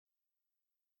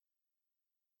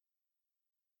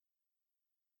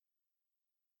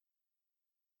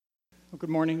Well, good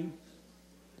morning.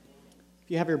 If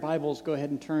you have your Bibles, go ahead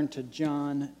and turn to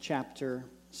John chapter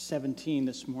 17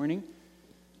 this morning.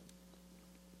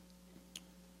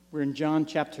 We're in John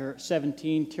chapter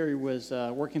 17. Terry was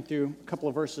working through a couple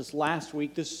of verses last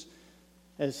week. This,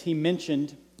 as he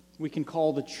mentioned, we can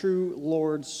call the true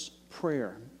Lord's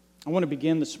Prayer. I want to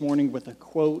begin this morning with a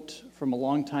quote from a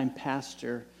longtime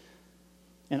pastor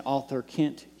and author,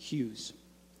 Kent Hughes.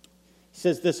 He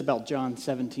says this about John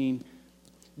 17.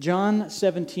 John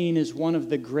 17 is one of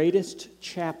the greatest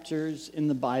chapters in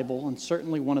the Bible and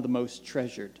certainly one of the most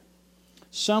treasured.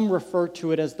 Some refer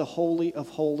to it as the Holy of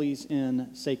Holies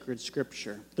in sacred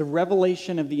Scripture, the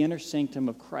revelation of the inner sanctum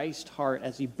of Christ's heart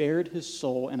as he bared his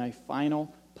soul in a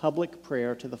final public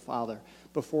prayer to the Father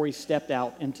before he stepped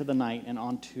out into the night and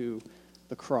onto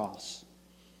the cross.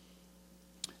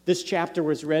 This chapter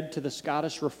was read to the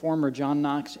Scottish reformer John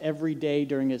Knox every day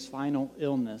during his final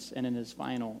illness and in his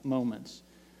final moments.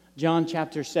 John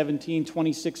chapter 17,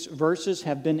 26 verses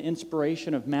have been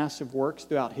inspiration of massive works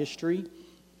throughout history.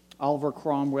 Oliver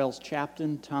Cromwell's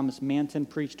chaplain, Thomas Manton,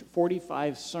 preached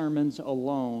 45 sermons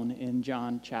alone in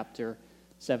John chapter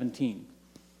 17.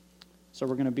 So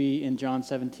we're going to be in John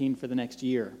 17 for the next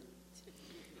year.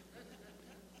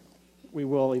 We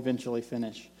will eventually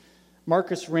finish.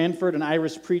 Marcus Ranford, an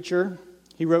Irish preacher,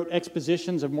 he wrote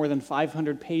expositions of more than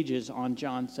 500 pages on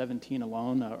John 17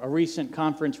 alone. A recent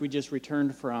conference we just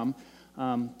returned from,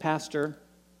 pastor,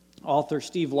 author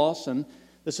Steve Lawson,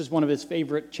 this is one of his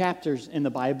favorite chapters in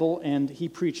the Bible, and he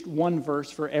preached one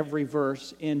verse for every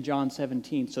verse in John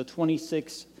 17. So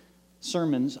 26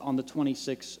 sermons on the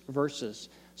 26 verses.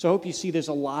 So I hope you see there's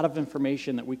a lot of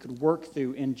information that we could work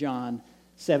through in John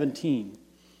 17.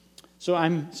 So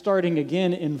I'm starting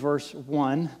again in verse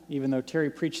 1, even though Terry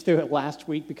preached through it last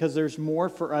week, because there's more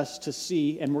for us to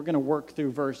see, and we're going to work through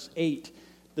verse 8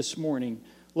 this morning,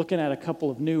 looking at a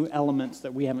couple of new elements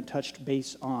that we haven't touched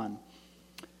base on.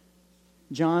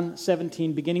 John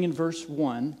 17, beginning in verse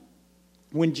 1,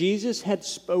 when Jesus had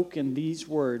spoken these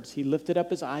words, he lifted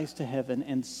up his eyes to heaven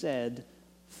and said,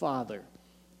 Father.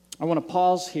 I want to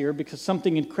pause here because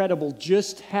something incredible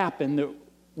just happened that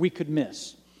we could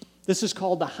miss. This is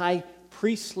called the high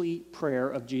priestly prayer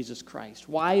of Jesus Christ.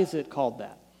 Why is it called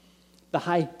that? The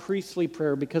high priestly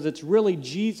prayer, because it's really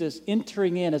Jesus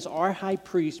entering in as our high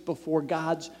priest before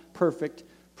God's perfect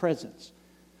presence.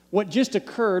 What just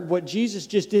occurred, what Jesus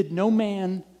just did, no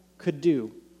man could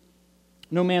do.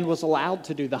 No man was allowed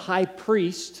to do. The high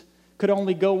priest could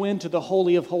only go into the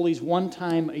Holy of Holies one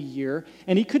time a year,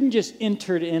 and he couldn't just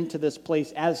enter into this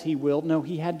place as he willed. No,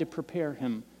 he had to prepare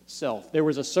himself. There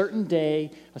was a certain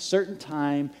day, a certain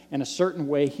time, and a certain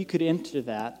way he could enter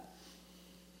that.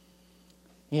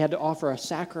 He had to offer a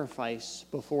sacrifice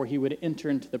before he would enter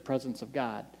into the presence of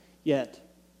God. Yet,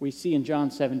 we see in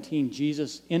John 17,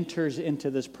 Jesus enters into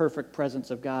this perfect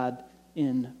presence of God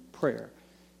in prayer.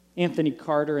 Anthony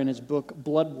Carter, in his book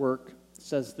Blood Work,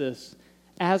 says this: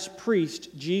 as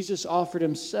priest, Jesus offered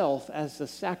himself as the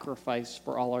sacrifice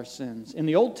for all our sins. In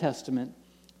the Old Testament,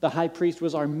 the high priest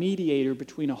was our mediator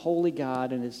between a holy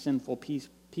God and his sinful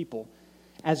people.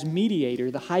 As mediator,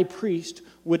 the high priest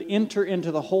would enter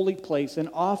into the holy place and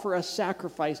offer a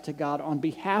sacrifice to God on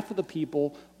behalf of the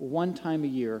people one time a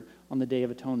year on the Day of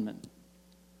Atonement.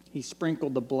 He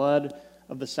sprinkled the blood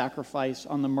of the sacrifice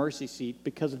on the mercy seat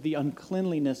because of the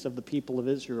uncleanliness of the people of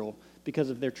Israel, because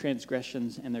of their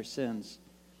transgressions and their sins.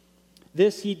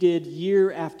 This he did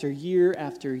year after year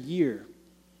after year.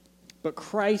 But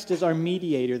Christ is our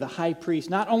mediator, the high priest,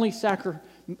 not only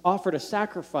offered a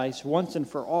sacrifice once and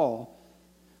for all,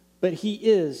 but he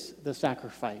is the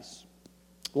sacrifice.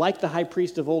 Like the high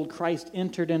priest of old, Christ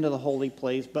entered into the holy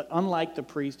place, but unlike the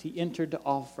priest, he entered to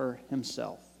offer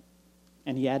himself.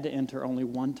 And he had to enter only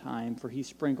one time, for he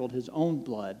sprinkled his own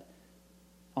blood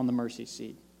on the mercy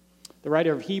seat. The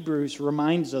writer of Hebrews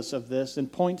reminds us of this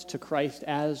and points to Christ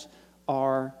as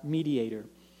our mediator.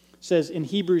 Says in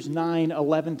Hebrews 9,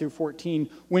 11 through 14,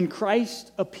 when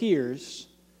Christ appears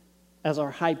as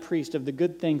our high priest of the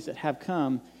good things that have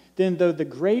come, then though the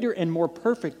greater and more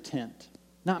perfect tent,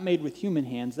 not made with human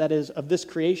hands, that is, of this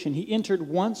creation, he entered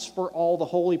once for all the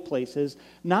holy places,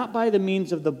 not by the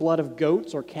means of the blood of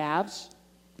goats or calves,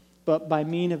 but by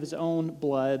means of his own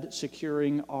blood,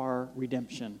 securing our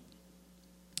redemption.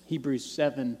 Hebrews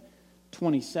 7,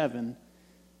 27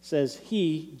 says,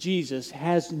 he, Jesus,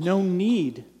 has no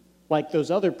need like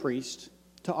those other priests,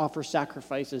 to offer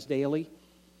sacrifices daily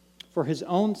for his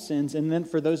own sins and then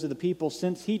for those of the people,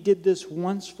 since he did this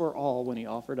once for all when he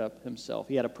offered up himself.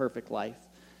 He had a perfect life.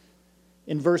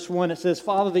 In verse 1, it says,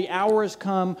 Father, the hour has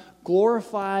come,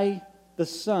 glorify the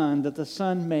Son, that the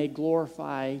Son may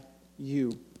glorify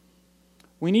you.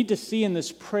 We need to see in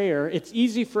this prayer, it's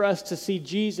easy for us to see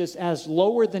Jesus as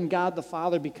lower than God the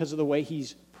Father because of the way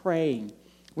he's praying.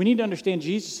 We need to understand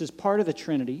Jesus is part of the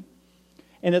Trinity,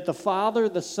 and that the Father,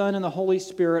 the Son, and the Holy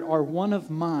Spirit are one of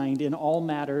mind in all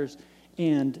matters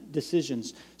and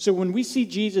decisions. So when we see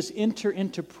Jesus enter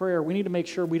into prayer, we need to make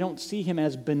sure we don't see him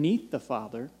as beneath the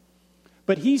Father,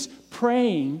 but he's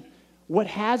praying what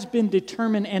has been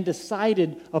determined and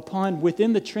decided upon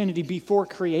within the Trinity before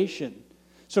creation.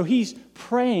 So he's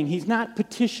praying. He's not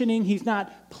petitioning. He's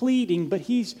not pleading, but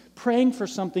he's praying for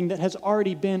something that has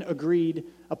already been agreed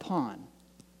upon.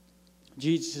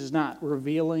 Jesus is not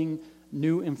revealing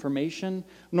new information,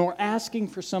 nor asking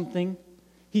for something.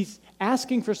 He's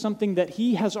asking for something that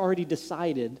he has already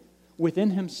decided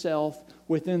within himself,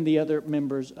 within the other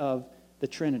members of the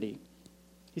Trinity.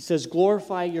 He says,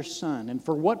 glorify your Son. And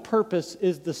for what purpose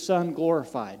is the Son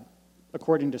glorified?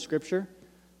 According to Scripture,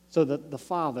 so that the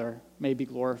Father may be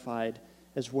glorified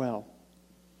as well.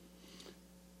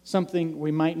 Something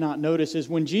we might not notice is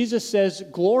when Jesus says,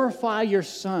 glorify your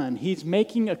Son, he's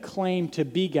making a claim to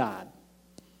be God.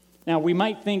 Now, we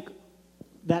might think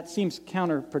that seems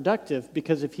counterproductive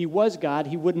because if he was God,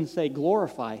 he wouldn't say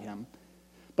glorify him.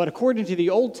 But according to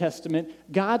the Old Testament,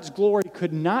 God's glory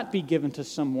could not be given to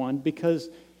someone because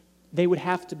they would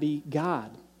have to be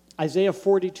God. Isaiah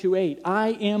 42:8, I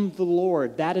am the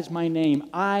Lord, that is my name.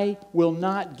 I will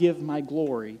not give my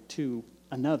glory to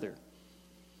another.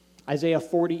 Isaiah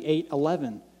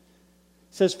 48:11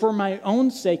 says, for my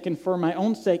own sake and for my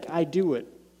own sake I do it.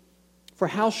 For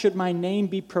how should my name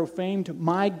be profaned?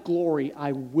 My glory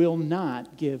I will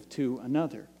not give to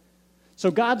another. So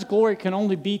God's glory can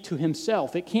only be to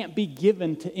himself. It can't be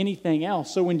given to anything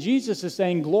else. So when Jesus is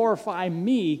saying, glorify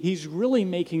me, he's really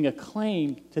making a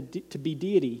claim to be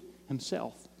deity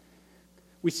himself.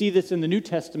 We see this in the New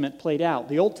Testament played out.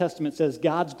 The Old Testament says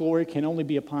God's glory can only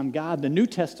be upon God. The New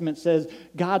Testament says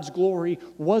God's glory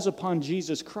was upon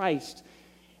Jesus Christ.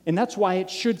 And that's why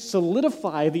it should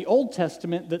solidify the Old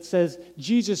Testament that says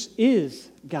Jesus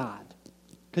is God,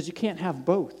 because you can't have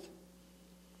both.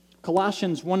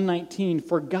 Colossians 1:19,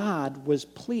 for God was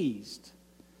pleased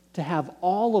to have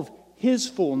all of his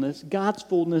fullness, God's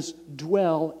fullness,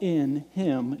 dwell in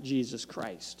him, Jesus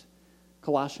Christ.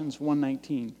 Colossians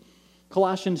 1:19.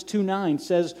 Colossians 2:9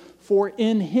 says, for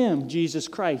in him, Jesus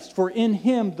Christ, for in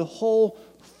him the whole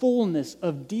fullness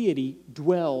of deity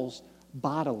dwells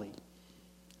bodily.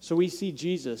 So we see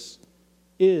Jesus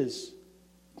is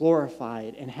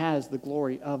glorified and has the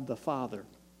glory of the Father.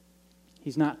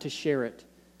 He's not to share it.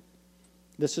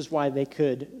 This is why they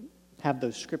could have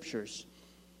those scriptures.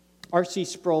 R.C.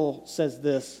 Sproul says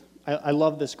this. I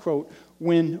love this quote.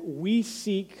 When we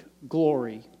seek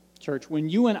glory, church, when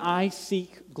you and I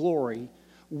seek glory,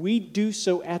 we do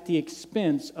so at the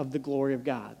expense of the glory of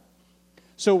God.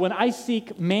 So when I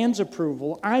seek man's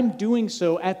approval, I'm doing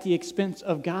so at the expense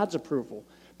of God's approval,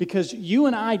 because you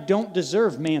and I don't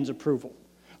deserve man's approval.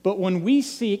 But when we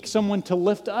seek someone to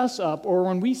lift us up, or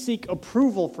when we seek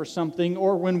approval for something,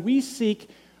 or when we seek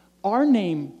our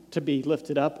name to be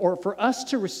lifted up, or for us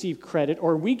to receive credit,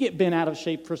 or we get bent out of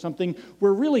shape for something,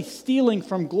 we're really stealing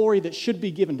from glory that should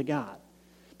be given to God.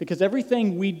 Because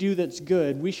everything we do that's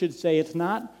good, we should say it's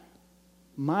not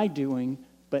my doing,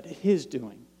 but his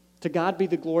doing. To God be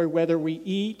the glory, whether we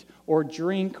eat or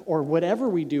drink or whatever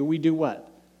we do what?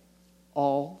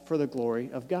 All for the glory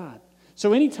of God.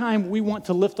 So anytime we want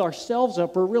to lift ourselves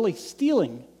up, we're really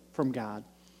stealing from God.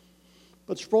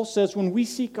 But Sproul says when we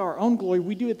seek our own glory,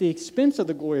 we do it at the expense of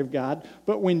the glory of God.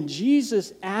 But when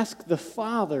Jesus asked the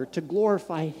Father to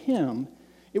glorify him,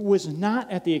 it was not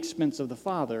at the expense of the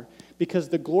Father, because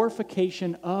the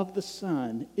glorification of the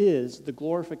Son is the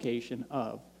glorification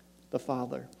of the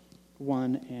Father,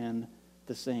 one and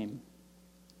the same.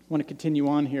 I want to continue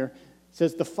on here. It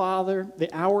says, the Father,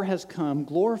 the hour has come,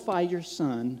 glorify your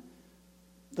Son,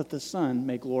 that the Son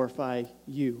may glorify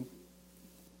you.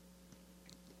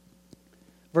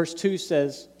 Verse 2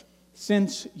 says,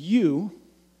 since you,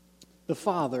 the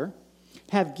Father,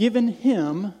 have given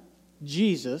him,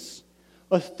 Jesus,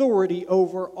 authority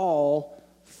over all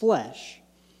flesh.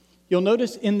 You'll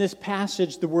notice in this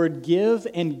passage the word give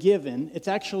and given. It's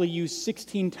actually used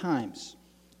 16 times.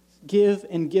 Give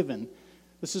and given.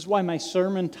 This is why my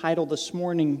sermon title this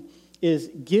morning is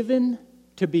Given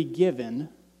to be Given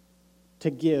to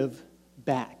Give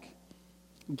Back.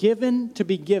 Given to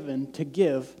be given to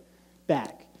give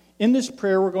back. In this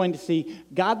prayer, we're going to see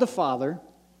God the Father.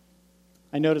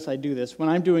 I notice I do this. When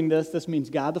I'm doing this, this means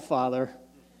God the Father,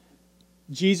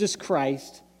 Jesus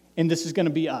Christ, and this is going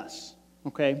to be us,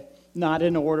 okay? Not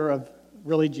in order of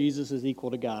really Jesus is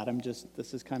equal to God.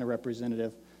 This is kind of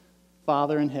representative.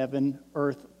 Father in heaven,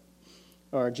 earth,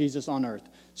 or Jesus on earth.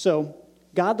 So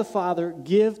God the Father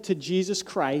give to Jesus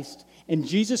Christ, and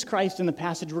Jesus Christ in the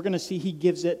passage we're going to see he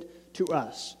gives it to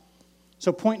us.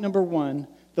 So point number one,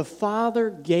 the Father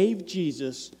gave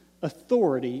Jesus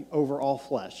authority over all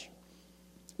flesh.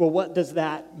 Well, what does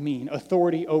that mean,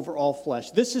 authority over all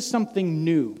flesh? This is something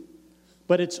new,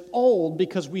 but it's old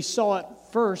because we saw it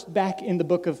first back in the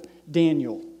book of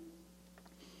Daniel.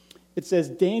 It says,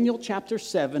 Daniel chapter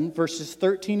 7, verses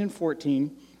 13 and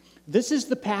 14. This is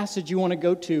the passage you want to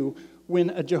go to when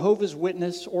a Jehovah's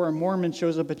Witness or a Mormon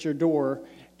shows up at your door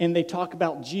and they talk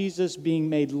about Jesus being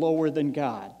made lower than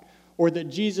God, or that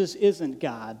Jesus isn't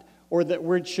God, or that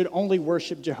we should only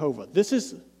worship Jehovah. This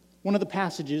is one of the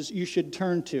passages you should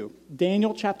turn to.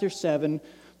 Daniel chapter 7,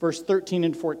 verse 13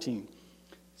 and 14.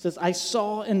 It says, I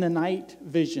saw in the night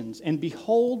visions, and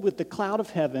behold, with the cloud of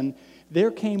heaven,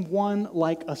 there came one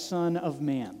like a son of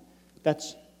man.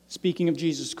 That's speaking of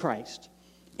Jesus Christ.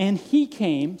 And he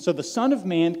came, so the Son of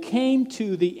Man came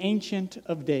to the Ancient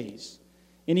of Days.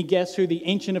 Any guess who the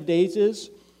Ancient of Days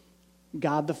is?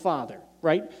 God the Father,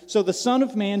 right? So the Son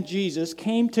of Man, Jesus,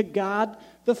 came to God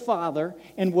the Father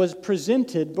and was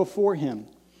presented before him.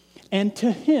 And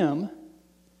to him,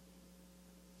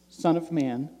 Son of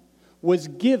Man, was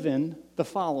given the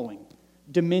following: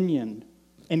 dominion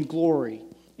and glory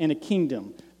and a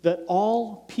kingdom, that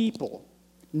all people,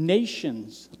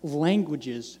 nations,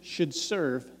 languages should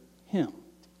serve him.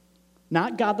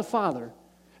 Not God the Father.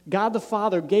 God the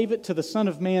Father gave it to the Son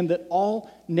of Man that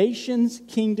all nations,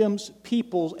 kingdoms,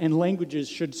 peoples, and languages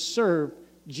should serve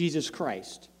Jesus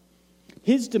Christ.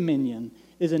 His dominion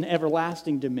is an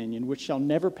everlasting dominion which shall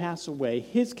never pass away.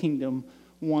 His kingdom,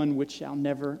 one which shall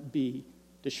never be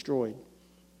destroyed.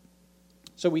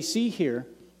 So we see here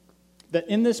that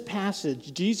in this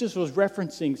passage, Jesus was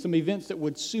referencing some events that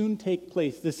would soon take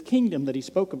place, this kingdom that he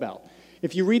spoke about.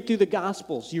 If you read through the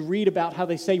Gospels, you read about how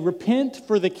they say, repent,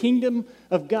 for the kingdom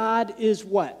of God is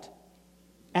what?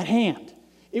 At hand.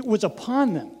 It was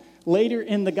upon them. Later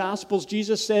in the Gospels,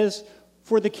 Jesus says,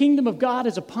 for the kingdom of God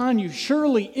is upon you,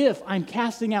 surely if I'm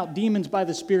casting out demons by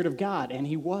the Spirit of God. And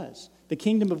he was. The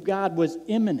kingdom of God was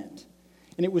imminent,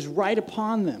 and it was right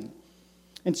upon them.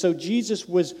 And so Jesus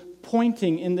was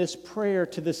pointing in this prayer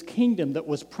to this kingdom that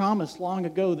was promised long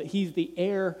ago that he's the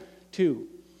heir to.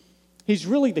 He's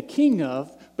really the king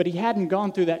of, but he hadn't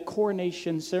gone through that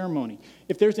coronation ceremony.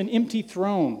 If there's an empty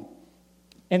throne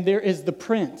and there is the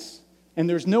prince and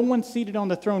there's no one seated on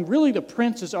the throne, really the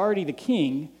prince is already the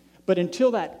king, but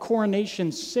until that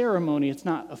coronation ceremony, it's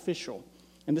not official.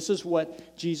 And this is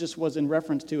what Jesus was in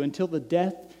reference to. Until the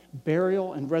death,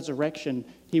 burial, and resurrection,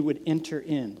 he would enter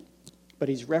in. But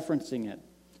he's referencing it.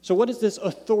 So what is this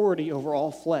authority over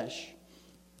all flesh?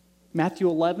 Matthew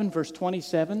 11, verse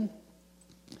 27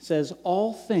 says,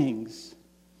 all things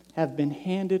have been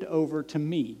handed over to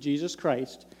me, Jesus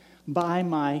Christ, by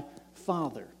my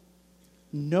Father.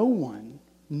 No one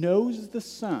knows the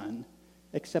Son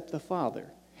except the Father,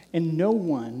 and no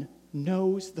one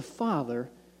knows the Father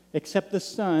except the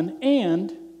Son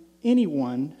and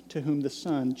anyone to whom the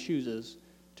Son chooses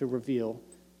to reveal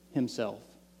himself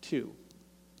to.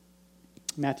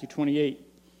 Matthew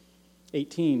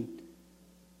 28:18.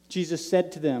 Jesus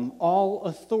said to them, all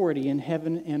authority in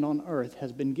heaven and on earth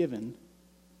has been given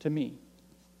to me.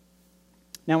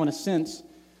 Now, in a sense,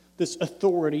 this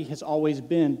authority has always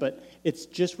been, but it's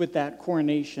just with that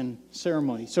coronation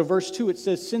ceremony. So verse 2, it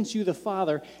says, since you, the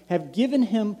Father, have given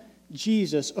him,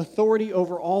 Jesus, authority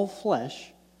over all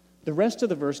flesh, the rest of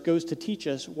the verse goes to teach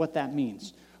us what that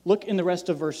means. Look in the rest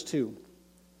of verse 2.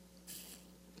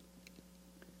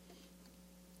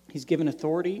 He's given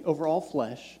authority over all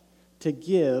flesh to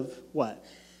give what?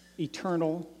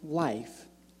 Eternal life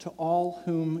to all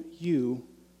whom you,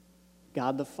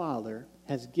 God the Father,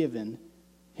 has given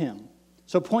him.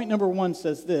 So point number 1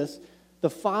 says this: the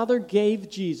Father gave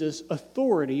Jesus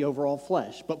authority over all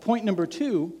flesh. But point number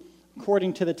 2,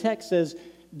 according to the text, says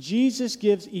Jesus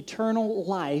gives eternal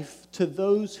life to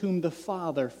those whom the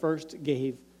Father first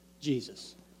gave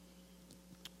Jesus.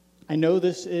 I know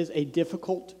this is a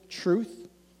difficult truth,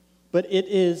 but it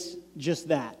is just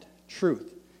that,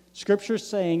 truth. Scripture is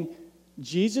saying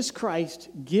Jesus Christ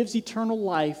gives eternal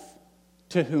life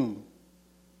to whom?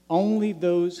 Only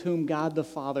those whom God the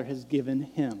Father has given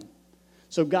him.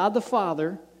 So God the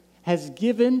Father has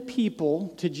given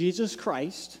people to Jesus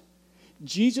Christ.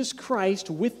 Jesus Christ,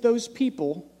 with those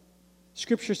people,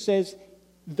 Scripture says,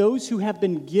 those who have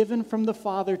been given from the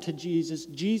Father to Jesus,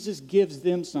 Jesus gives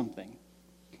them something.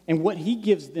 And what he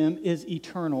gives them is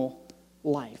eternal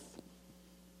life.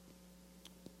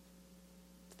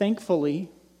 Thankfully,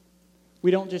 we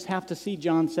don't just have to see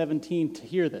John 17 to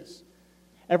hear this.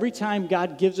 Every time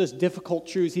God gives us difficult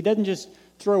truths, he doesn't just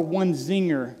throw one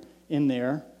zinger in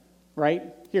there, right?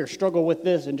 Here, struggle with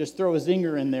this and just throw a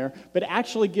zinger in there, but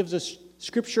actually gives us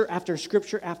scripture after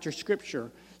scripture after scripture.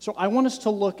 So I want us to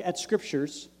look at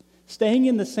scriptures, staying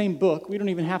in the same book. We don't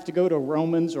even have to go to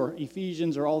Romans or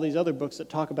Ephesians or all these other books that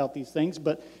talk about these things,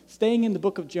 but staying in the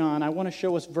book of John, I want to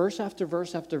show us verse after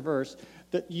verse after verse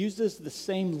that uses the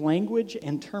same language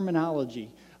and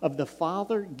terminology of the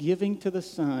Father giving to the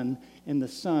Son and the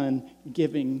Son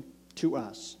giving to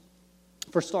us.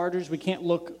 For starters, we can't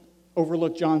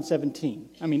overlook John 17.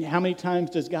 I mean, how many times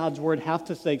does God's word have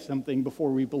to say something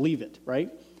before we believe it,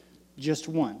 right? Just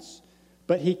once.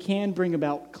 But he can bring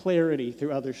about clarity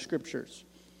through other scriptures.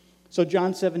 So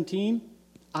John 17,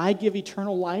 I give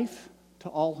eternal life to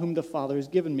all whom the Father has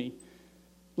given me.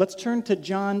 Let's turn to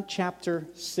John chapter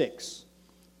 6.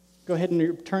 Go ahead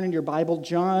and turn in your Bible,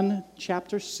 John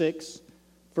chapter 6,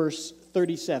 verse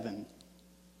 37.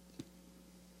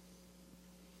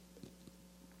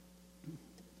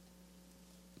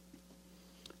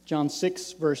 John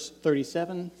 6, verse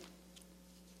 37.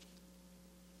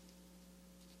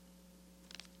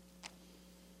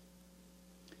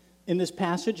 In this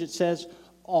passage, it says,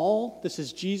 this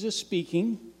is Jesus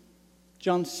speaking,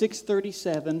 John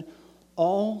 6:37,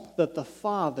 all that the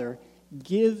Father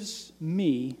gives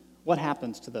me, what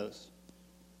happens to those?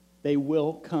 They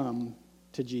will come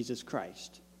to Jesus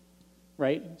Christ,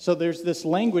 right? So there's this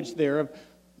language there of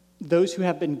those who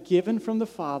have been given from the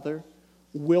Father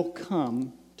will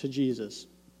come to Jesus.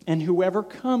 And whoever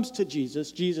comes to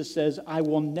Jesus, Jesus says, I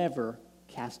will never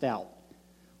cast out.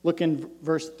 Look in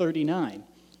verse 39.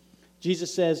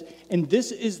 Jesus says, and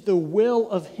this is the will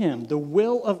of him, the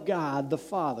will of God the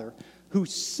Father, who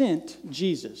sent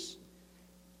Jesus.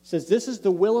 It says, this is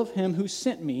the will of him who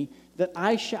sent me, that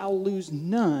I shall lose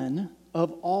none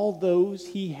of all those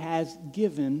he has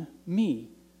given me,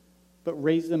 but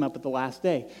raise them up at the last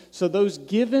day. So those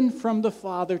given from the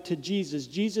Father to Jesus,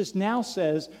 Jesus now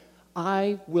says,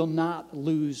 I will not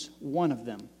lose one of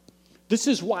them. This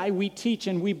is why we teach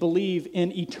and we believe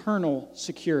in eternal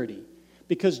security.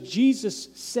 Because Jesus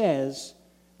says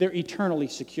they're eternally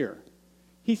secure.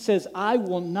 He says, I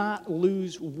will not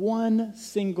lose one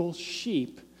single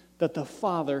sheep that the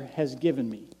Father has given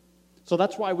me. So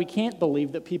that's why we can't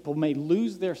believe that people may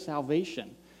lose their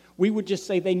salvation. We would just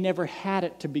say they never had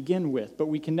it to begin with, but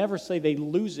we can never say they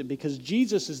lose it because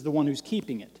Jesus is the one who's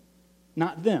keeping it,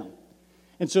 not them.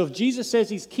 And so if Jesus says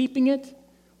he's keeping it,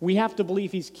 we have to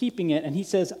believe he's keeping it, and he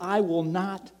says, I will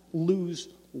not lose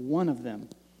one of them.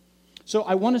 So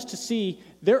I want us to see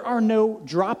there are no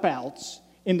dropouts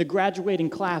in the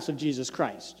graduating class of Jesus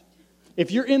Christ.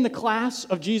 If you're in the class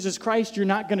of Jesus Christ, you're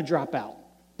not going to drop out.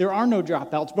 There are no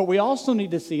dropouts, but we also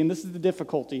need to see, and this is the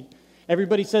difficulty,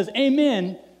 everybody says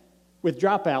amen with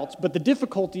dropouts, but the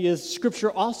difficulty is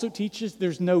Scripture also teaches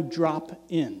there's no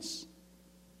drop-ins.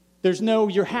 There's no,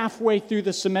 you're halfway through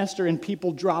the semester and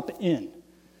people drop in.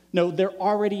 No, they're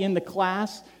already in the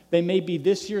class. They may be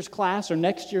this year's class or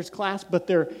next year's class, but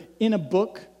they're in a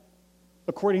book.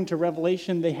 According to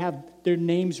Revelation, they have their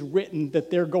names written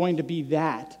that they're going to be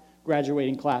that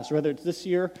graduating class. Whether it's this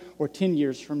year or 10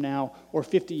 years from now or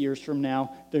 50 years from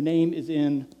now, their name is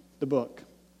in the book.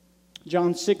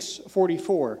 John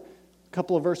 6:44, a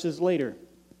couple of verses later,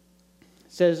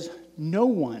 says, no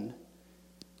one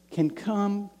can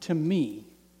come to me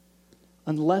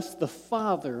unless the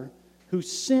Father who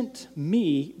sent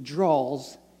me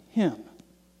draws him,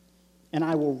 and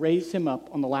I will raise him up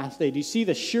on the last day. Do you see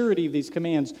the surety of these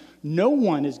commands? No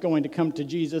one is going to come to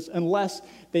Jesus unless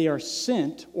they are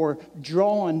sent or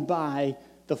drawn by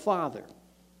the Father.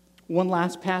 One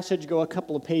last passage, go a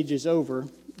couple of pages over.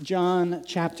 John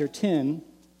chapter 10,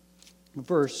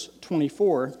 verse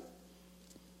 24.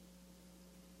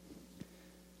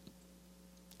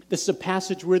 This is a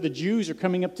passage where the Jews are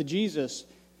coming up to Jesus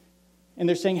and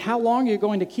they're saying, how long are you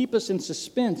going to keep us in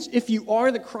suspense? If you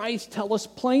are the Christ, tell us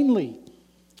plainly.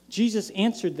 Jesus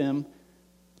answered them,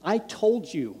 I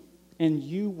told you, and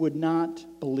you would not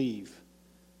believe.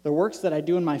 The works that I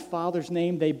do in my Father's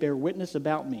name, they bear witness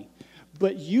about me.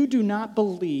 But you do not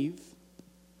believe.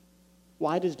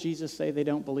 Why does Jesus say they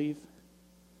don't believe?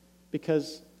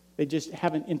 Because they just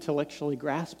haven't intellectually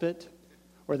grasped it,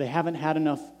 or they haven't had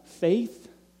enough faith.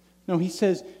 No, he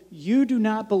says, you do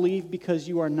not believe because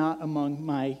you are not among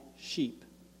my sheep.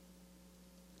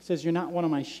 He says, you're not one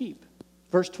of my sheep.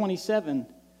 Verse 27,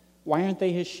 why aren't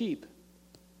they his sheep?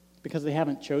 Because they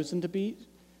haven't chosen to be?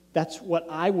 That's what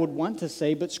I would want to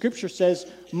say, but Scripture says,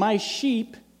 my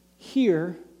sheep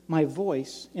hear my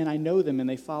voice, and I know them, and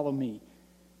they follow me.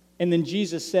 And then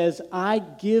Jesus says, I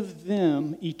give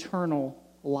them eternal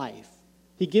life.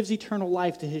 He gives eternal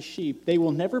life to his sheep. They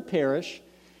will never perish.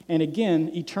 And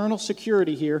again, eternal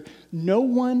security here. No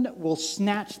one will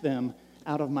snatch them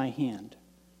out of my hand.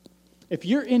 If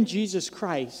you're in Jesus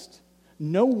Christ,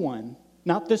 no one,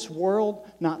 not this world,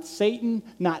 not Satan,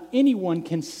 not anyone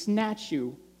can snatch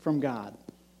you from God,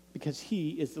 because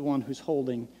he is the one who's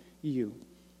holding you.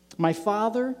 My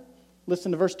Father,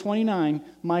 listen to verse 29,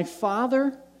 my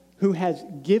Father who has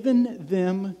given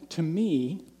them to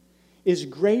me is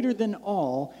greater than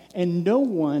all, and no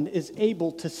one is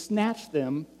able to snatch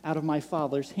them out of my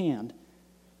Father's hand.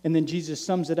 And then Jesus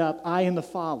sums it up, I and the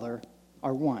Father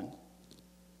are one.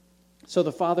 So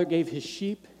the Father gave his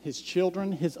sheep, his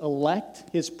children, his elect,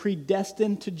 his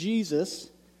predestined to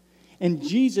Jesus, and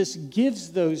Jesus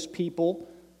gives those people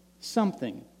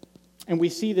something. And we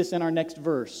see this in our next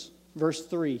verse, verse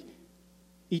 3,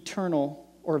 eternal,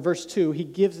 or verse 2, he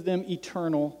gives them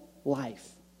eternal life.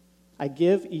 I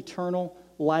give eternal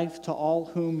life to all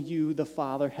whom you, the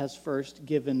Father, has first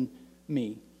given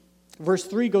me. Verse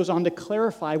 3 goes on to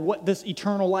clarify what this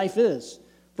eternal life is.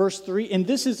 Verse 3, and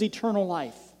this is eternal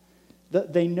life,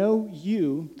 that they know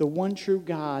you, the one true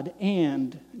God,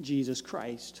 and Jesus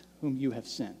Christ, whom you have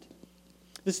sent.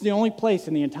 This is the only place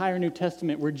in the entire New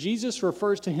Testament where Jesus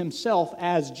refers to himself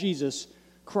as Jesus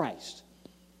Christ.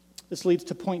 This leads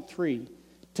to point 3.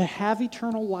 To have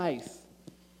eternal life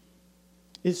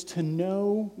is to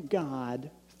know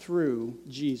God through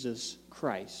Jesus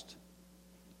Christ.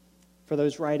 For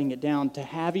those writing it down, to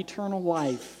have eternal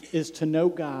life is to know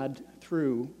God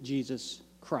through Jesus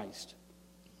Christ.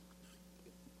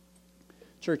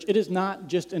 Church, it is not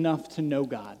just enough to know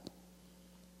God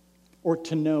or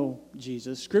to know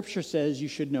Jesus. Scripture says you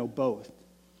should know both,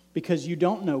 because you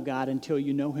don't know God until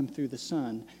you know him through the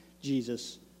Son,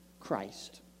 Jesus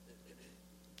Christ.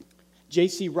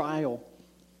 J.C. Ryle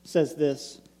says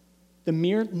this, the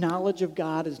mere knowledge of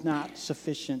God is not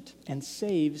sufficient and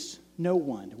saves no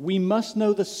one. We must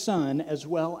know the Son as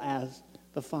well as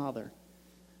the Father.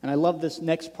 And I love this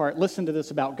next part. Listen to this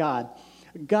about God.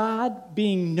 God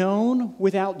being known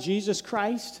without Jesus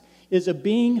Christ is a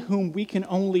being whom we can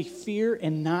only fear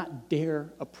and not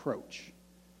dare approach.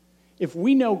 If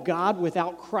we know God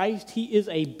without Christ, he is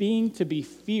a being to be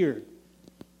feared.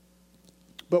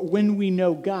 But when we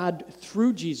know God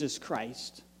through Jesus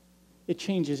Christ, it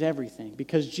changes everything,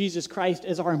 because Jesus Christ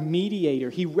is our mediator.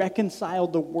 He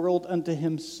reconciled the world unto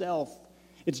himself.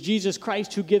 It's Jesus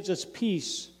Christ who gives us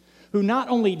peace, who not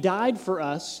only died for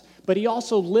us, but he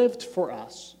also lived for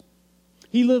us.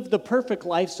 He lived the perfect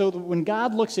life so that when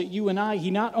God looks at you and I,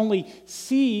 he not only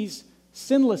sees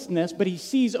sinlessness, but he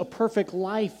sees a perfect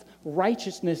life,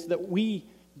 righteousness that we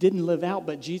didn't live out,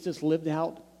 but Jesus lived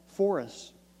out for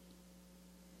us.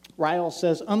 Ryle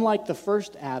says, unlike the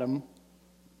first Adam,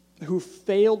 who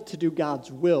failed to do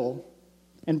God's will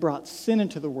and brought sin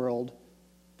into the world,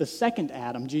 the second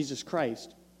Adam, Jesus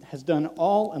Christ, has done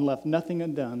all and left nothing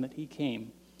undone that he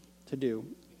came to do.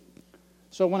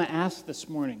 So I want to ask this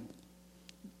morning,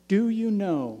 do you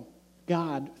know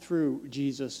God through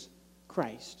Jesus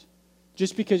Christ?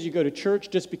 Just because you go to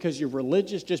church, just because you're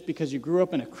religious, just because you grew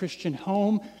up in a Christian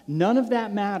home, none of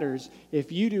that matters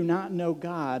if you do not know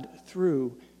God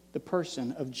through the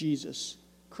person of Jesus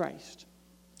Christ.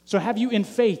 So have you in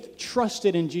faith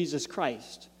trusted in Jesus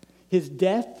Christ? His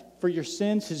death for your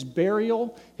sins, his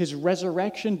burial, his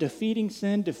resurrection, defeating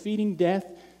sin, defeating death,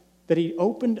 that he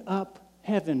opened up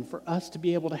heaven for us to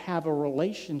be able to have a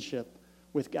relationship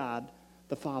with God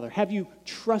the Father. Have you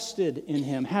trusted in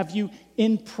him? Have you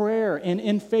in prayer and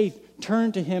in faith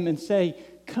turned to him and say,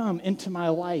 come into my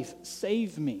life,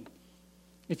 save me?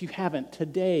 If you haven't,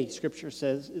 today, Scripture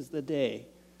says, is the day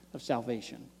of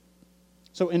salvation.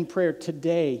 So in prayer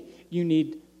today, you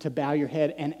need to bow your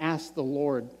head and ask the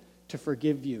Lord to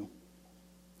forgive you,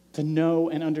 to know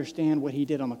and understand what he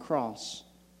did on the cross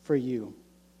for you.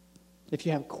 If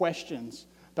you have questions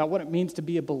about what it means to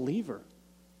be a believer,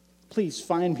 please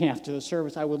find me after the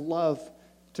service. I would love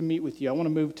to meet with you. I want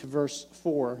to move to verse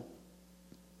 4.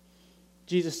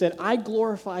 Jesus said, I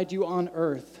glorified you on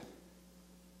earth,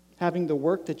 having the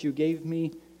work that you gave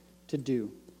me to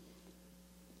do.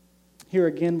 Here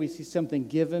again, we see something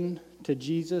given to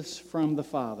Jesus from the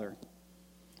Father.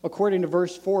 According to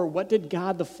verse 4, what did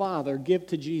God the Father give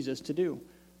to Jesus to do?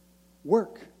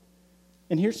 Work.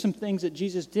 And here's some things that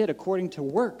Jesus did according to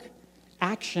work.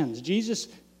 Actions. Jesus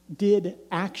did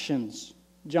actions.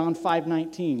 John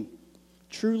 5:19.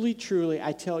 Truly, truly,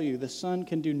 I tell you, the Son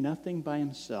can do nothing by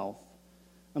himself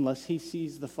unless he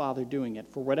sees the Father doing it.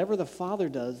 For whatever the Father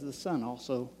does, the Son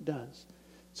also does.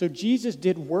 So Jesus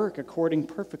did work according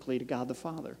perfectly to God the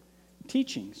Father.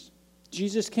 Teachings.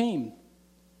 Jesus came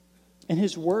and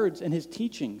his words and his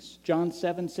teachings. John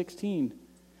 7:16.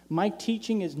 My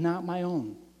teaching is not my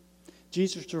own.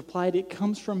 Jesus replied, it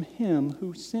comes from him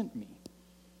who sent me.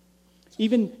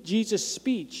 Even Jesus'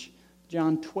 speech,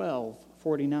 John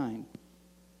 12:49.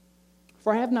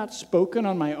 For I have not spoken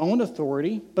on my own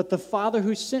authority, but the Father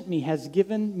who sent me has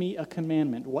given me a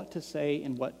commandment, what to say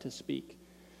and what to speak.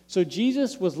 So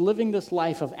Jesus was living this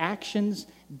life of actions,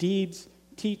 deeds,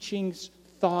 teachings,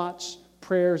 thoughts,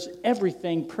 prayers,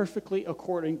 everything perfectly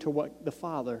according to what the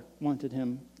Father wanted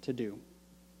him to do.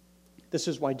 This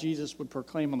is why Jesus would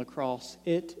proclaim on the cross,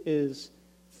 it is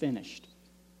finished.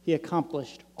 He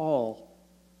accomplished all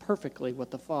perfectly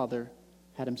what the Father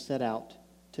had him set out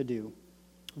to do.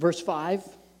 Verse 5,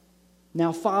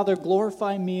 now Father,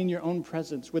 glorify me in your own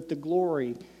presence with the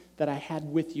glory that I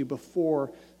had with you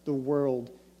before the world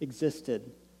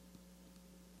existed.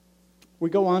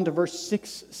 We go on to verse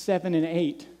 6, 7, and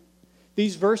 8.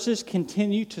 These verses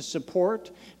continue to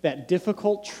support that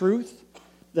difficult truth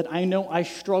that I know I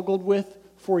struggled with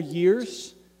for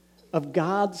years of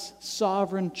God's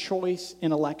sovereign choice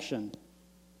in election.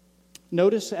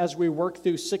 Notice as we work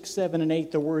through 6, 7, and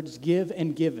 8, the words give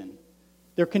and given.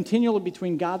 They're continually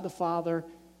between God the Father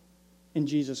and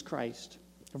Jesus Christ.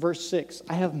 Verse 6,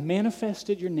 I have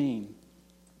manifested your name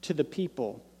to the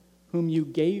people whom you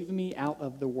gave me out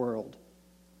of the world.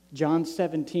 John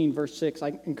 17, verse 6.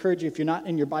 I encourage you, if you're not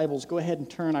in your Bibles, go ahead and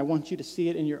turn. I want you to see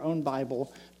it in your own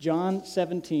Bible. John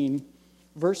 17,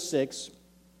 verse 6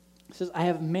 says, I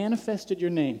have manifested your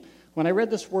name. When I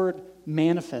read this word,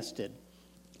 manifested,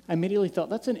 I immediately thought,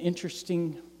 that's an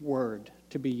interesting word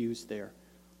to be used there.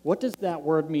 What does that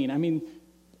word mean? I mean,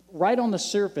 right on the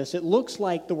surface, it looks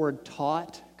like the word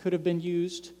taught could have been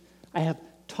used. I have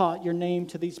taught your name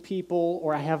to these people,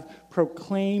 or I have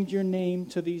proclaimed your name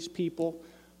to these people.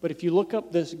 But if you look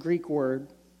up this Greek word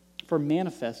for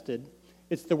manifested,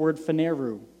 it's the word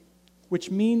phaneru, which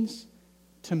means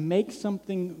to make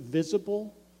something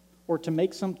visible or to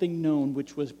make something known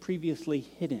which was previously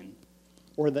hidden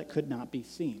or that could not be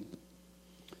seen.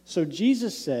 So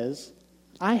Jesus says,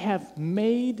 I have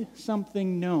made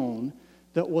something known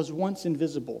that was once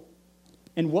invisible.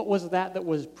 And what was that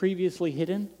was previously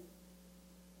hidden?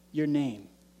 Your name.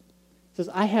 It says,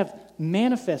 I have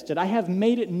manifested, I have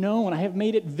made it known, I have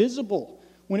made it visible.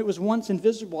 When it was once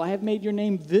invisible, I have made your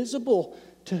name visible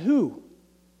to who?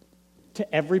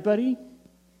 To everybody?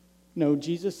 No,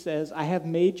 Jesus says, I have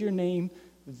made your name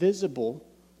visible,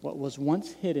 what was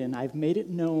once hidden, I've made it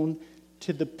known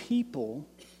to the people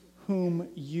whom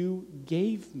you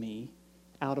gave me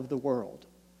out of the world.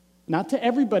 Not to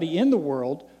everybody in the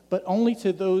world, but only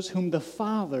to those whom the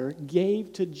Father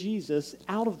gave to Jesus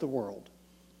out of the world.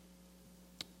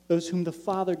 Those whom the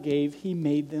Father gave, he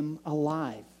made them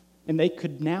alive. And they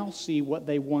could now see what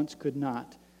they once could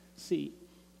not see.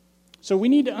 So we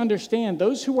need to understand,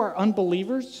 those who are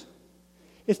unbelievers,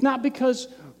 it's not because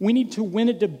we need to win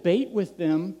a debate with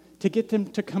them to get them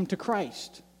to come to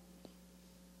Christ.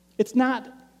 It's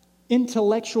not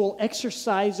intellectual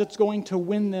exercise that's going to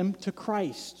win them to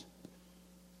Christ.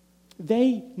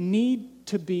 They need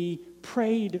to be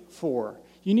prayed for.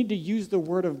 You need to use the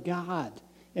Word of God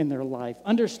in their life,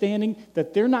 understanding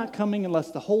that they're not coming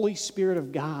unless the Holy Spirit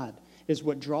of God is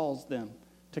what draws them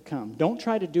to come. Don't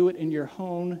try to do it in your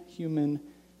own human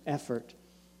effort.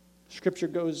 Scripture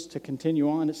goes to continue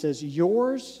on. It says,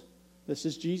 yours, this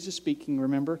is Jesus speaking,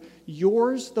 remember,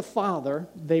 yours the Father,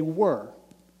 they were,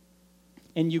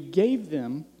 and you gave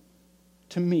them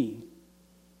to me,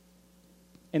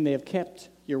 and they have kept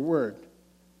your word.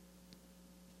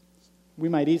 We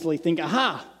might easily think,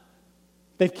 aha,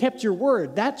 they've kept your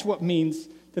word. That's what means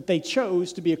that they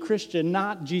chose to be a Christian,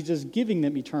 not Jesus giving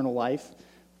them eternal life.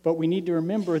 But we need to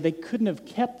remember they couldn't have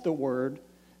kept the word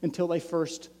until they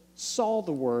first saw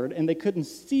the word, and they couldn't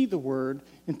see the word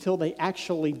until they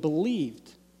actually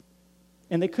believed.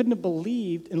 And they couldn't have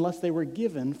believed unless they were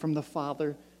given from the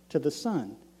Father to the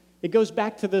Son. It goes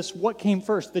back to this, what came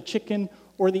first, the chicken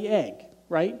or the egg,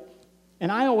 right?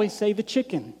 And I always say the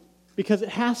chicken, because it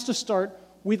has to start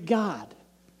with God.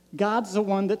 God's the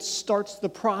one that starts the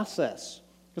process.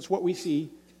 That's what we see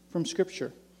from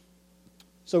Scripture.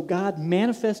 So God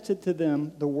manifested to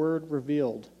them the word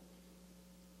revealed.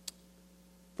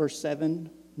 Verse 7,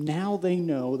 now they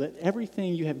know that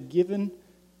everything you have given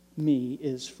me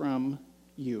is from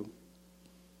you.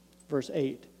 Verse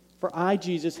 8, for I,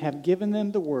 Jesus, have given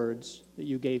them the words that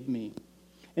you gave me,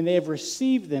 and they have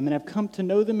received them and have come to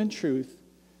know them in truth,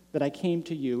 that I came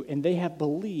to you, and they have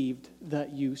believed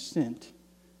that you sent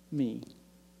me.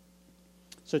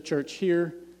 So, church,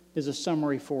 here is a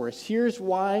summary for us. Here's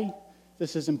why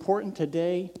this is important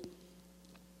today.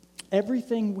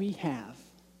 Everything we have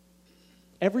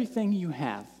Everything you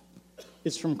have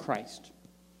is from Christ,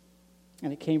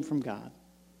 and it came from God.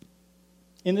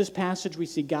 In this passage, we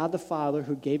see God the Father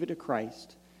who gave it to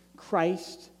Christ.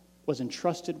 Christ was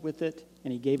entrusted with it,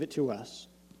 and he gave it to us.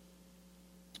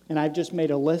 And I've just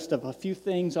made a list of a few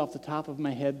things off the top of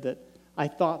my head that I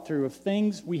thought through of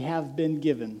things we have been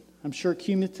given. I'm sure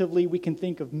cumulatively we can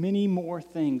think of many more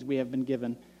things we have been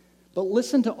given. But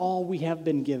listen to all we have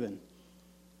been given.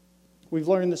 We've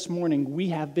learned this morning we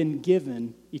have been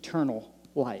given eternal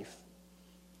life.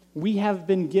 We have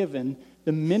been given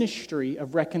the ministry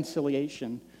of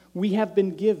reconciliation. We have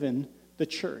been given the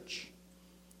church.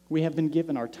 We have been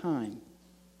given our time,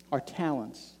 our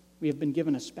talents. We have been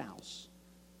given a spouse.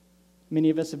 Many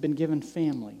of us have been given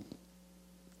family.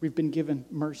 We've been given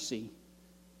mercy.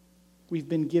 We've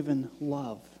been given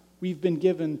love. We've been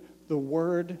given the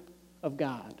Word of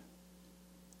God.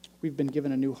 We've been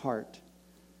given a new heart.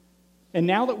 And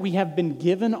now that we have been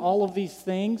given all of these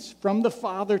things from the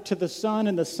Father to the Son,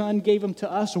 and the Son gave them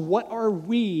to us, what are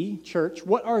we, church,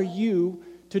 what are you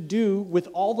to do with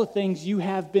all the things you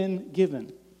have been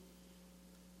given?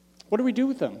 What do we do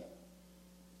with them?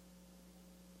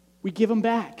 We give them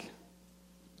back.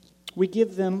 We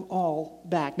give them all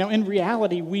back. Now, in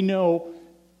reality, we know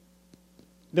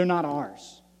they're not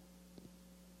ours.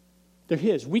 They're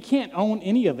His. We can't own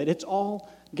any of it. It's all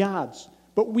God's.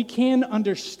 But we can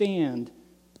understand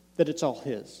that it's all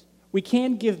His. We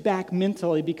can give back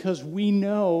mentally because we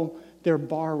know they're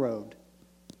borrowed.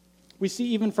 We see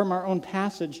even from our own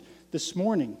passage this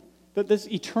morning that this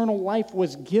eternal life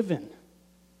was given.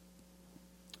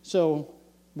 So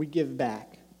we give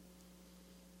back.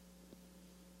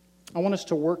 I want us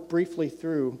to work briefly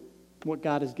through what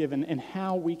God has given and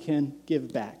how we can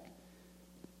give back.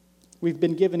 We've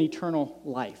been given eternal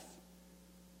life.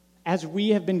 As we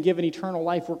have been given eternal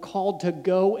life, we're called to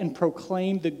go and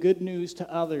proclaim the good news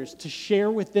to others, to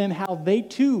share with them how they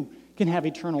too can have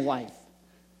eternal life.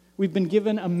 We've been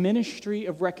given a ministry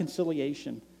of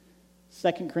reconciliation.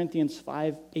 2 Corinthians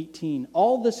 5:18.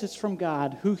 All this is from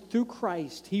God, who through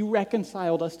Christ, He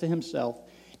reconciled us to Himself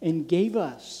and gave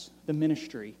us the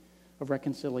ministry of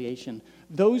reconciliation.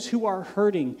 Those who are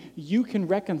hurting, you can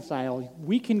reconcile.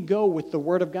 We can go with the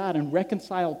Word of God and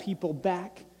reconcile people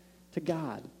back to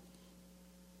God.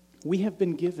 We have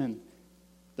been given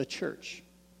the church.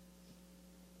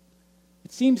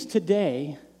 It seems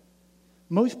today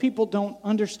most people don't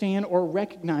understand or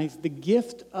recognize the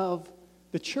gift of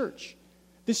the church.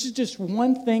 This is just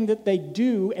one thing that they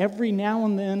do every now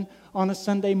and then on a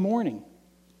Sunday morning.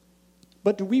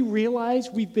 But do we realize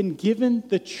we've been given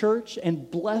the church and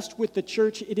blessed with the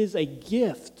church? It is a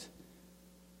gift.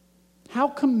 How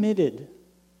committed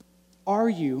are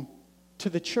you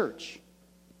to the church?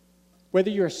 Whether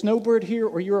you're a snowbird here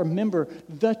or you're a member,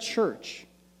 the church.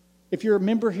 If you're a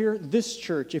member here, this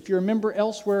church. If you're a member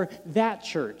elsewhere, that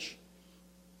church.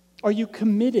 Are you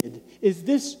committed? Is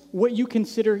this what you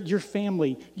consider your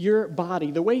family, your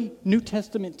body? The way New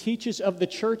Testament teaches of the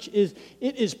church is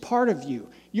it is part of you.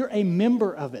 You're a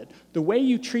member of it. The way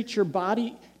you treat your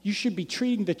body, you should be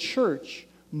treating the church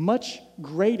much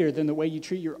greater than the way you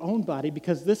treat your own body,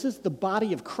 because this is the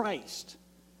body of Christ,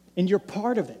 and you're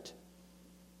part of it.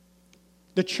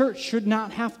 The church should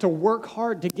not have to work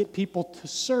hard to get people to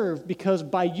serve, because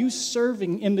by you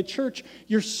serving in the church,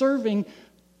 you're serving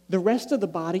the rest of the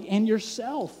body and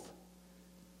yourself.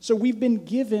 So we've been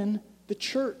given the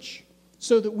church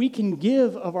so that we can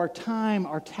give of our time,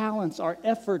 our talents, our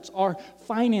efforts, our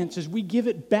finances. We give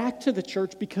it back to the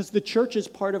church because the church is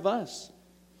part of us.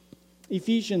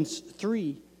 Ephesians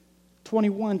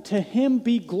 3:21, to Him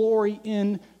be glory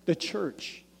in the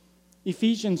church.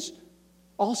 Ephesians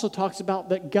also talks about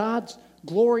that God's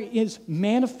glory is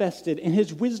manifested and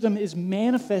His wisdom is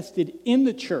manifested in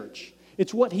the church.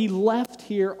 It's what He left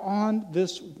here on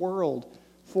this world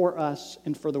for us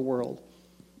and for the world.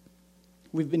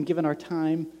 We've been given our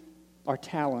time, our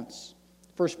talents.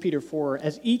 1 Peter 4,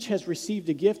 as each has received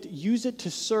a gift, use it to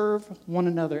serve one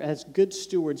another as good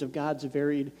stewards of God's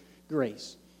varied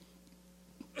grace.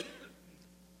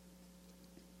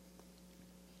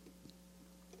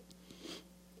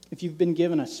 If you've been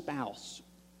given a spouse,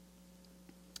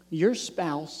 your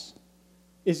spouse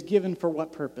is given for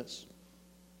what purpose?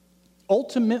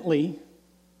 Ultimately,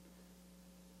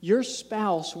 your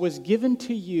spouse was given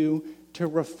to you to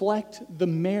reflect the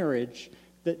marriage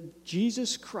that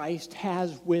Jesus Christ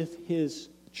has with His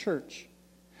church.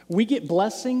 We get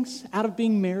blessings out of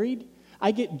being married.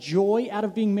 I get joy out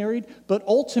of being married, but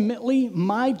ultimately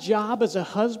my job as a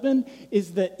husband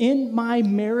is that in my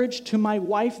marriage to my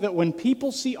wife, that when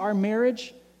people see our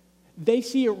marriage, they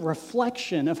see a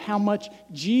reflection of how much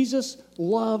Jesus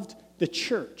loved the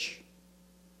church.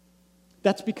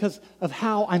 That's because of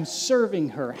how I'm serving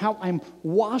her, how I'm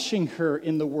washing her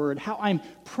in the Word, how I'm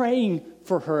praying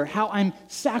for her, how I'm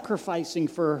sacrificing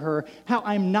for her, how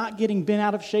I'm not getting bent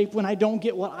out of shape when I don't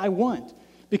get what I want.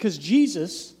 Because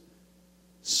Jesus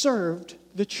served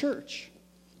the church.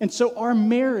 And so our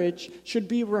marriage should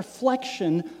be a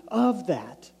reflection of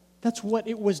that. That's what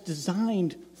it was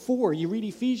designed for. You read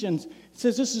Ephesians, it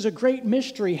says this is a great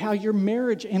mystery, how your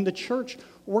marriage and the church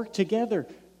work together.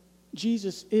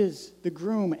 Jesus is the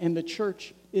groom and the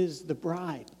church is the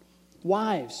bride.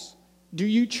 Wives, do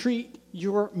you treat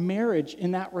your marriage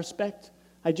in that respect?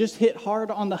 I just hit hard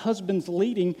on the husband's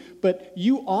leading, but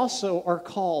you also are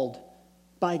called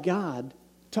by God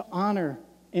to honor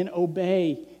and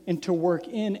obey and to work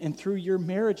in and through your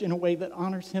marriage in a way that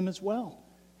honors him as well.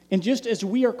 And just as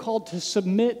we are called to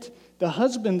submit the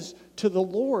husbands to the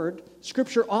Lord,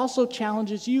 Scripture also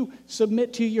challenges you,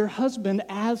 submit to your husband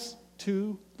as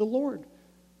to the Lord.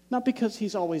 Not because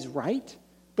he's always right,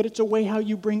 but it's a way how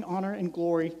you bring honor and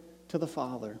glory to the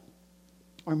Father.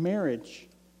 Our marriage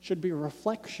should be a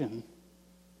reflection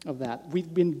of that.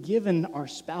 We've been given our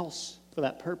spouse for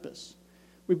that purpose.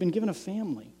 We've been given a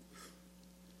family.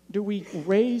 Do we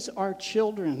raise our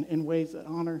children in ways that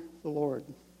honor the Lord?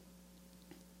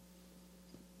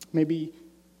 Maybe,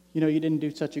 you didn't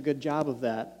do such a good job of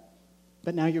that,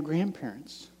 but now you're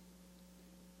grandparents.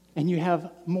 And you have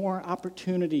more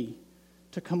opportunity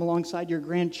to come alongside your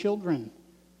grandchildren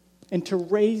and to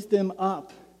raise them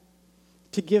up,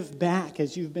 to give back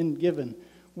as you've been given.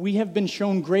 We have been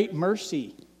shown great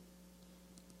mercy.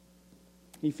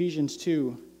 Ephesians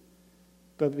 2,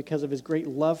 but because of his great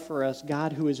love for us,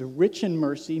 God, who is rich in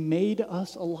mercy, made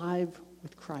us alive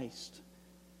with Christ.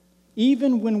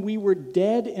 Even when we were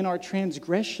dead in our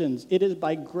transgressions, it is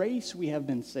by grace we have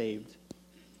been saved.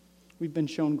 We've been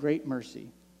shown great mercy.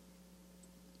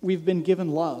 We've been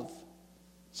given love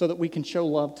so that we can show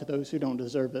love to those who don't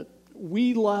deserve it.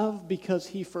 We love because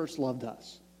he first loved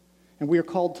us. And we are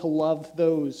called to love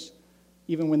those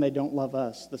even when they don't love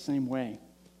us the same way.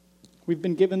 We've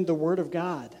been given the Word of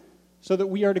God so that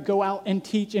we are to go out and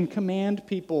teach and command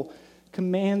people,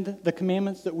 command the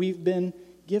commandments that we've been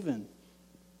given.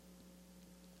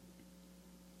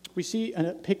 We see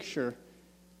a picture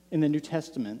in the New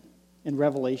Testament, in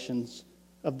Revelations,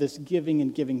 of this giving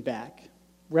and giving back.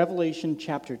 Revelation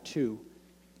chapter 2,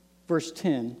 verse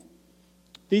 10.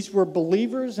 These were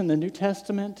believers in the New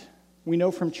Testament. We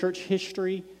know from church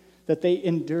history that they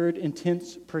endured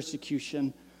intense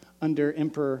persecution under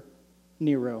Emperor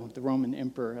Nero, the Roman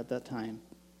emperor at that time.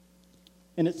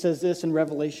 And it says this in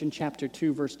Revelation chapter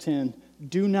 2, verse 10,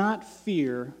 "Do not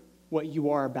fear what you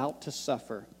are about to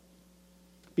suffer.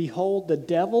 Behold, the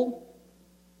devil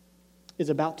is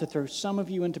about to throw some of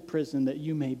you into prison that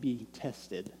you may be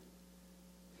tested.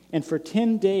 And for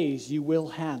 10 days you will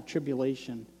have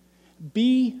tribulation.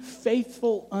 Be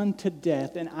faithful unto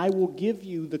death, and I will give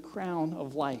you the crown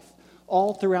of life."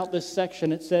 All throughout this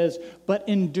section it says, but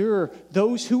endure.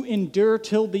 Those who endure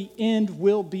till the end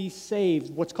will be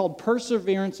saved. What's called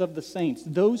perseverance of the saints.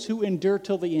 Those who endure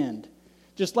till the end.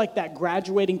 Just like that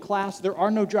graduating class, there are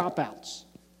no dropouts.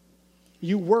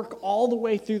 You work all the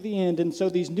way through the end. And so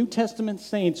these New Testament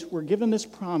saints were given this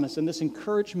promise and this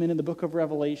encouragement in the book of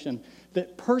Revelation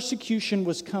that persecution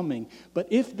was coming. But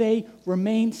if they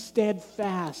remained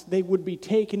steadfast, they would be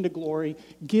taken to glory,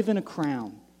 given a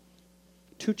crown.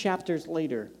 2 chapters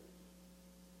later,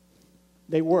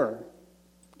 they were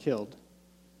killed.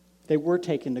 They were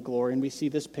taken to glory, and we see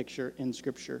this picture in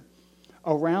Scripture.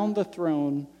 Around the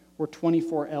throne were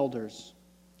 24 elders.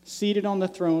 Seated on the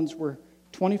thrones were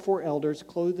 24 elders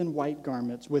clothed in white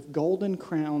garments with golden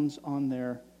crowns on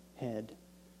their head.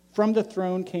 From the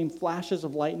throne came flashes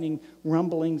of lightning,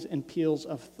 rumblings, and peals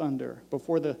of thunder.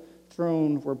 Before the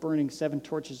throne were burning 7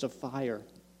 torches of fire.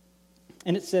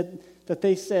 And it said that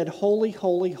they said, "Holy,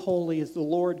 holy, holy is the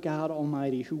Lord God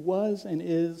Almighty, who was and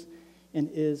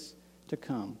is to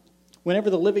come." Whenever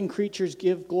the living creatures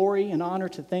give glory and honor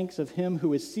to thanks of him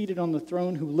who is seated on the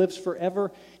throne, who lives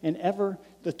forever and ever,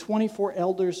 the 24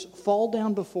 elders fall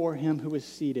down before him who is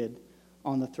seated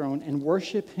on the throne and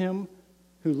worship him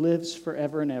who lives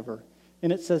forever and ever.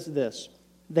 And it says this,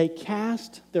 they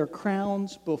cast their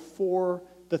crowns before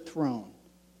the throne.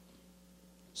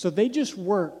 So they just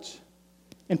worked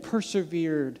and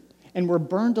persevered and were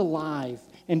burned alive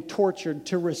and tortured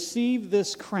to receive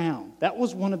this crown. That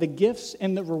was one of the gifts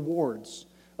and the rewards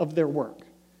of their work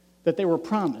that they were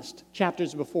promised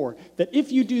chapters before. That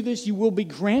if you do this, you will be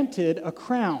granted a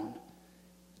crown.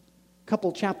 A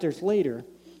couple chapters later,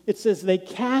 it says they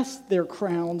cast their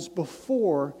crowns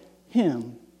before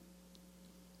him.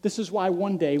 This is why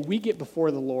one day we get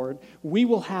before the Lord. We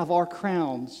will have our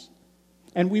crowns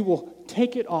and we will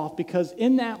take it off, because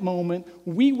in that moment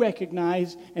we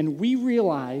recognize and we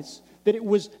realize that it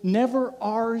was never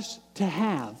ours to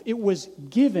have. It was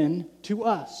given to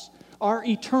us. Our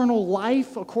eternal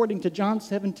life, according to John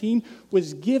 17,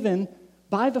 was given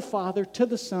by the Father to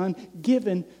the Son,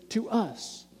 given to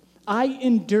us. I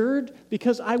endured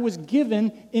because I was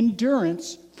given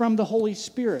endurance from the Holy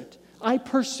Spirit. I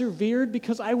persevered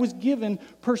because I was given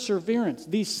perseverance.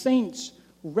 These saints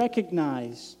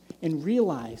recognize and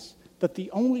realize that the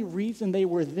only reason they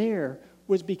were there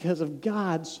was because of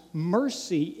God's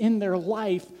mercy in their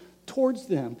life towards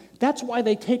them. That's why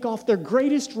they take off their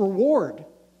greatest reward,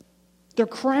 their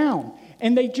crown,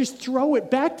 and they just throw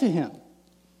it back to Him,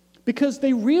 because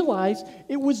they realize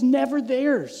it was never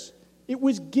theirs. It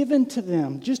was given to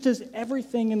them, just as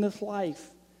everything in this life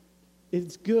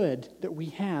is good that we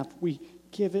have. We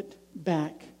give it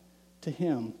back to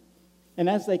Him. And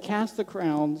as they cast the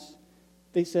crowns,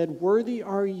 they said, "Worthy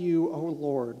are you, O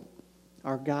Lord,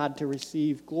 our God, to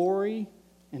receive glory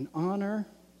and honor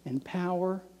and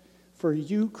power, for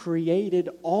you created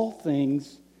all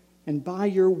things, and by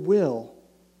your will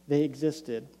they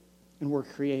existed and were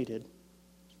created."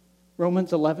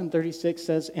 Romans 11:36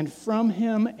 says, "And from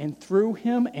Him and through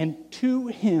Him and to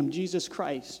Him, Jesus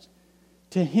Christ,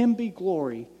 to Him be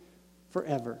glory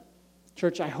forever."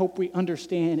 Church, I hope we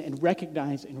understand and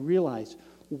recognize and realize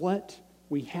what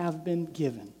we have been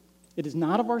given. It is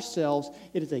not of ourselves.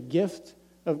 It is a gift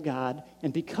of God.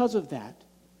 And because of that,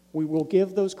 we will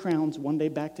give those crowns one day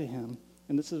back to Him.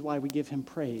 And this is why we give Him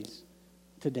praise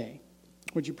today.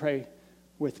 Would you pray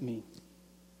with me?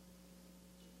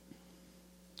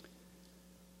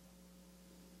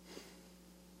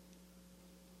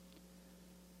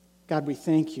 God, we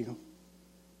thank you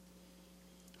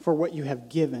for what you have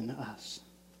given us.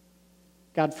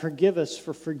 God, forgive us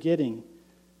for forgetting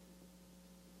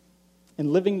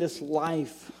and living this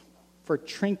life for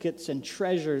trinkets and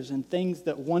treasures and things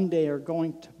that one day are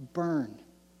going to burn.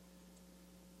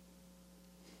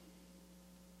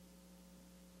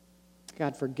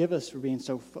 God, forgive us for being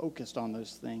so focused on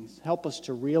those things. Help us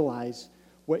to realize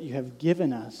what you have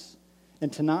given us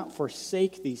and to not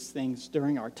forsake these things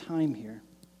during our time here.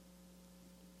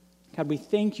 God, we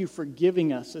thank you for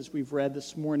giving us, as we've read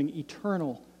this morning,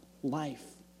 eternal life.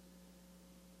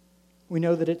 We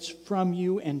know that it's from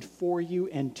you and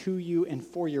to you and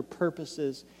for your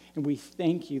purposes, and we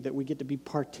thank you that we get to be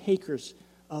partakers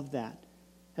of that.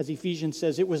 As Ephesians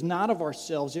says, it was not of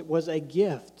ourselves, it was a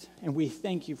gift, and we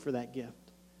thank you for that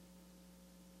gift.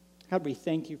 God, we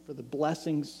thank you for the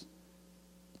blessings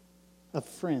of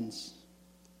friends,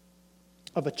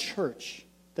 of a church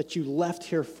that you left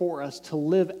here for us to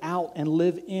live out and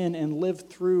live in and live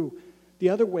through the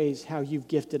other ways how you've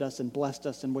gifted us and blessed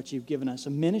us and what you've given us, a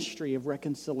ministry of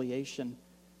reconciliation,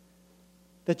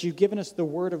 that you've given us the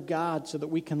Word of God so that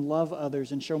we can love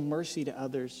others and show mercy to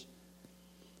others,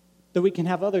 that we can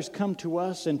have others come to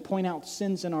us and point out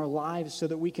sins in our lives so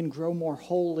that we can grow more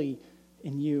holy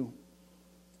in you.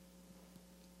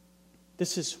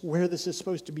 This is where this is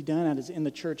supposed to be done at, is in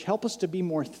the church. Help us to be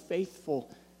more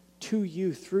faithful to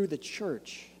you through the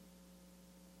church.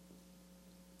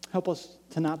 Help us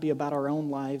to not be about our own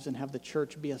lives and have the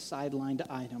church be a sidelined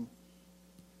item.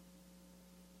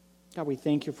 God, we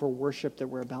thank you for worship that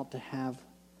we're about to have.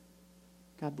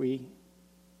 God, we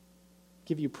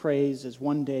give you praise as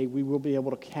one day we will be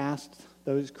able to cast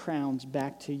those crowns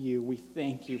back to you. We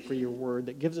thank you for your word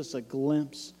that gives us a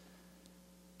glimpse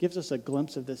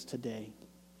of this today,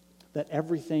 that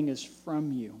everything is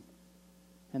from you,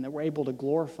 and that we're able to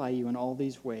glorify you in all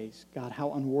these ways. God,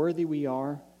 how unworthy we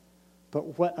are,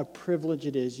 but what a privilege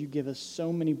it is. You give us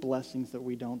so many blessings that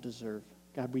we don't deserve.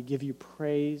 God, we give you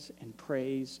praise and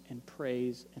praise and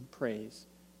praise and praise.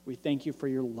 We thank you for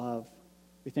your love.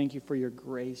 We thank you for your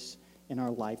grace in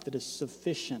our life that is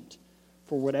sufficient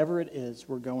for whatever it is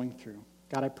we're going through.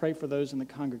 God, I pray for those in the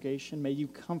congregation. May you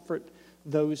comfort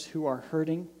those who are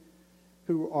hurting,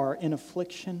 who are in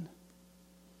affliction.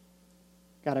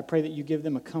 God, I pray that you give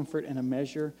them a comfort and a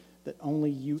measure that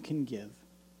only you can give.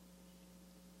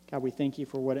 God, we thank you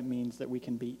for what it means that we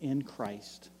can be in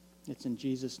Christ. It's in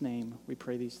Jesus' name we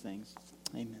pray these things.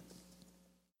 Amen.